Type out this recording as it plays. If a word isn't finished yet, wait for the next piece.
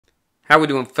How we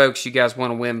doing, folks? You guys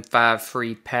want to win 5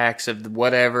 free packs of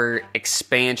whatever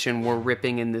expansion we're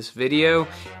ripping in this video?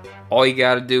 All you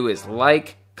got to do is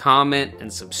like, comment,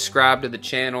 and subscribe to the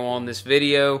channel on this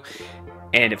video.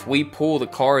 And if we pull the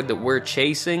card that we're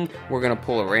chasing, we're going to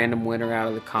pull a random winner out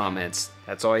of the comments.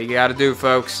 That's all you got to do,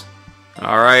 folks.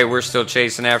 Alright, we're still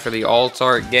chasing after the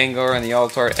Alt-Art Gengar and the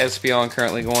Alt-Art Espeon,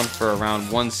 currently going for around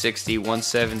 160,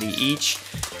 170 each.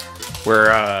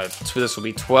 So this will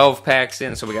be 12 packs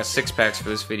in, so we got 6 packs for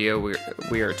this video.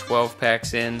 We are 12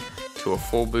 packs in to a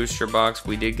full booster box.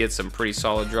 We did get some pretty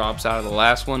solid drops out of the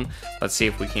last one. Let's see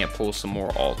if we can't pull some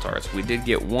more Alt-Arts. We did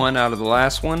get 1 out of the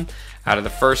last one. Out of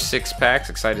the first 6 packs,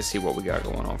 excited to see what we got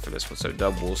going on for this one. So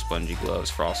Double, Spongy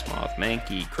Gloves, Frostmoth,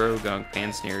 Mankey, Krogunk,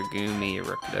 Pansnir, Goomy,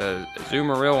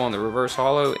 Azumarill on the reverse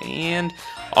holo, and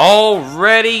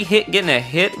already getting a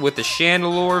hit with the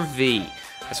Chandelure V.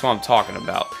 That's what I'm talking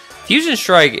about. Fusion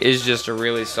Strike is just a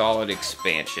really solid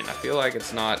expansion. I feel like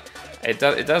it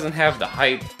doesn't have the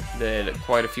hype that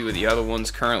quite a few of the other ones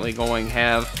currently going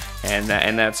have, and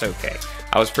that's okay.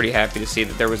 I was pretty happy to see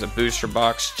that there was a booster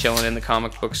box chilling in the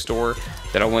comic book store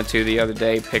that I went to the other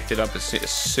day, picked it up as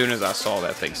soon as I saw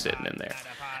that thing sitting in there.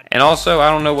 And also, I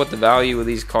don't know what the value of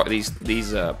these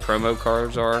promo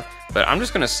cards are, but I'm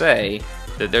just going to say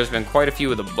that there's been quite a few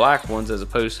of the black ones as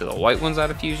opposed to the white ones out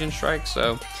of Fusion Strike,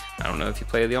 so I don't know if you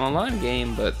play the online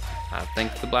game, but I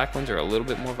think the black ones are a little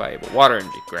bit more valuable. Water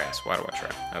Energy, Grass, why do I try?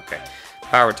 Okay.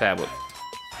 Power Tablet,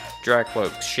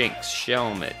 Dracloak, Shinx,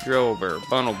 Shelmet, Drillbur,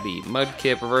 Bunnelby,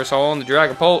 Mudkip, Reverse Holo on the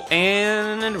Dragapult,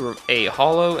 and a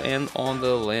Holo and on the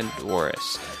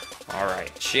Landorus.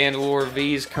 Alright, Chandelure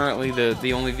V is currently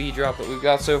the only V drop that we've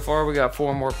got so far. We got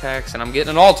 4 more packs, and I'm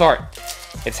getting an Alt-Art.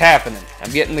 It's happening.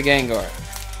 I'm getting the Gengar.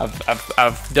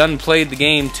 I've done played the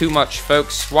game too much,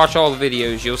 folks. Watch all the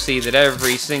videos. You'll see that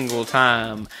every single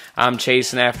time I'm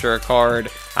chasing after a card,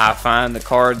 I find the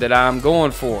card that I'm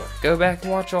going for. Go back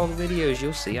and watch all the videos.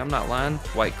 You'll see. I'm not lying.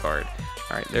 White card.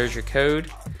 Alright, there's your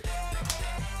code.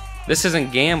 This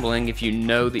isn't gambling if you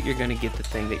know that you're going to get the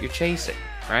thing that you're chasing,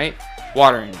 right?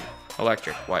 Water Energy,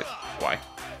 Electric, White, why?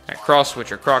 Cross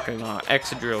Switcher, Croconaut,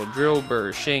 Excadrill,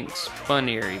 Drillbur, Shinx,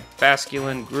 Funeary,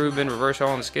 Basculin, Grubin, Reverse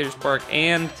Holo on the Skitterspark,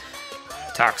 and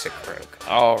Toxicroak.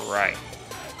 Alright.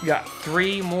 We got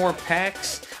 3 more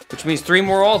packs, which means 3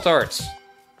 more Alt-Arts.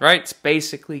 Right? It's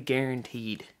basically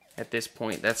guaranteed at this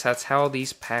point. That's how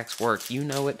these packs work. You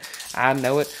know it. I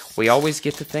know it. We always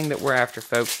get the thing that we're after,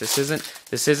 folks. This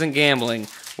isn't gambling.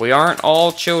 We aren't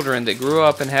all children that grew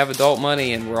up and have adult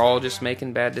money and we're all just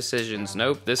making bad decisions.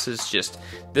 Nope, this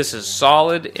is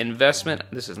solid investment.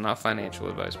 This is not financial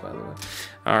advice, by the way.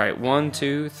 Alright, 1,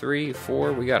 2, 3,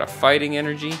 4. We got a Fighting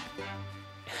Energy.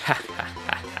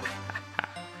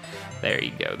 There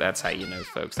you go. That's how you know,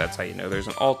 folks. That's how you know. There's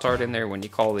an Alt-Art in there when you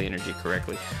call the energy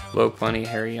correctly. Lopunny,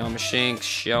 Hariyama Shinx,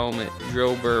 Shelmet,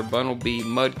 Drillbur, Bunnelby,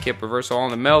 Mudkip, Reverse Holo on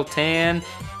the Meltan,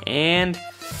 and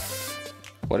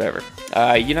whatever.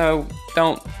 You know,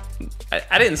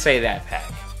 I didn't say that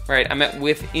pack, right? I meant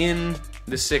within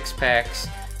the 6 packs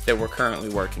that we're currently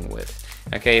working with.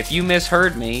 Okay, if you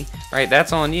misheard me, right,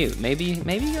 that's on you. Maybe you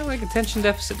got like attention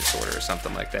deficit disorder or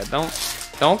something like that.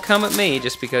 Don't come at me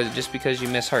just because you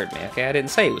misheard me. Okay, I didn't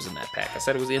say it was in that pack. I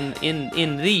said it was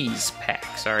in these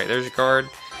packs. All right, there's your card.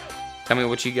 Tell me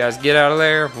what you guys get out of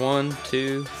there. 1,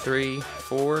 2, 3,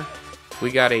 4.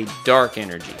 We got a Dark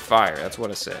Energy, Fire. That's what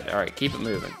I said. All right, keep it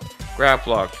moving.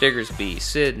 Graplock, Diggersby,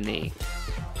 Sydney,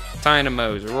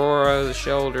 Tynamos, Aurora, the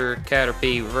Shoulder,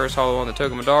 Caterpie, Reverse Holo on the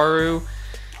Togedemaru,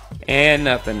 and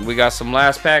nothing. We got some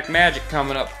last pack magic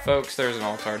coming up, folks. There's an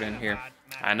Alt-Art in here.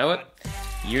 I know it.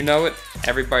 You know it.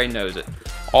 Everybody knows it.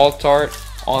 Alt-Art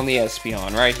on the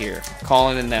Espeon right here.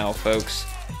 Calling it now, folks.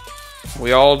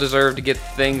 We all deserve to get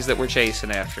the things that we're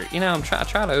chasing after. You know, I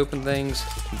try to open things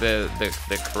the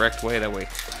correct way. That way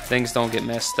things don't get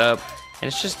messed up. And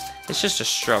it's just a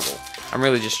struggle. I'm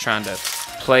really just trying to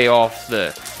play off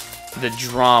the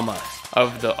drama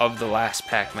of the last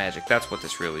pack magic. That's what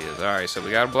this really is. Alright, so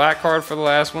we got a black card for the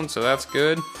last one, so that's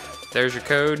good. There's your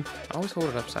code. I always hold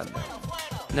it upside down.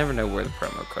 Never know where the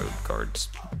promo code card's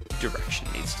direction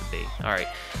needs to be. Alright.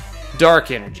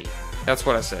 Dark Energy. That's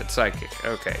what I said. Psychic.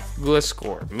 Okay.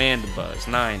 Gliscor, Mandibuzz,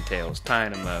 Ninetales,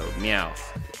 Tynamo, Meowth,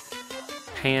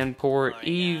 Panport,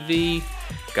 Eevee.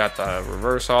 Got the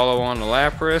Reverse Holo on the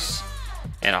Lapras.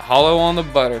 And a Holo on the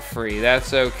Butterfree.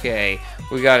 That's okay.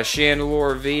 We got a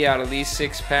Chandelure V out of these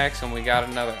 6 packs. And we got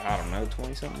another, I don't know,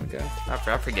 20-something to go.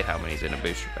 I forget how many's in a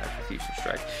booster pack for Fusion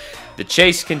Strike. The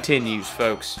chase continues,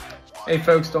 folks. Hey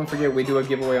folks, don't forget we do a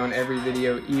giveaway on every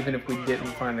video, even if we didn't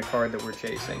find the card that we're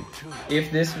chasing.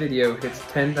 If this video hits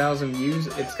 10,000 views,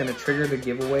 it's going to trigger the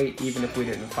giveaway even if we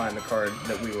didn't find the card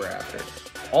that we were after.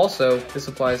 Also, this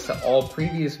applies to all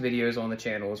previous videos on the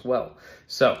channel as well.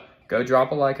 So, go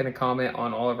drop a like and a comment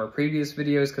on all of our previous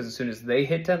videos, because as soon as they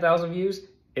hit 10,000 views,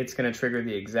 it's going to trigger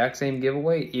the exact same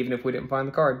giveaway even if we didn't find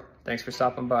the card. Thanks for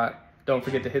stopping by. Don't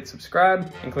forget to hit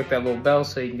subscribe and click that little bell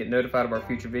so you can get notified of our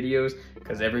future videos,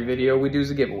 because every video we do is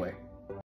a giveaway.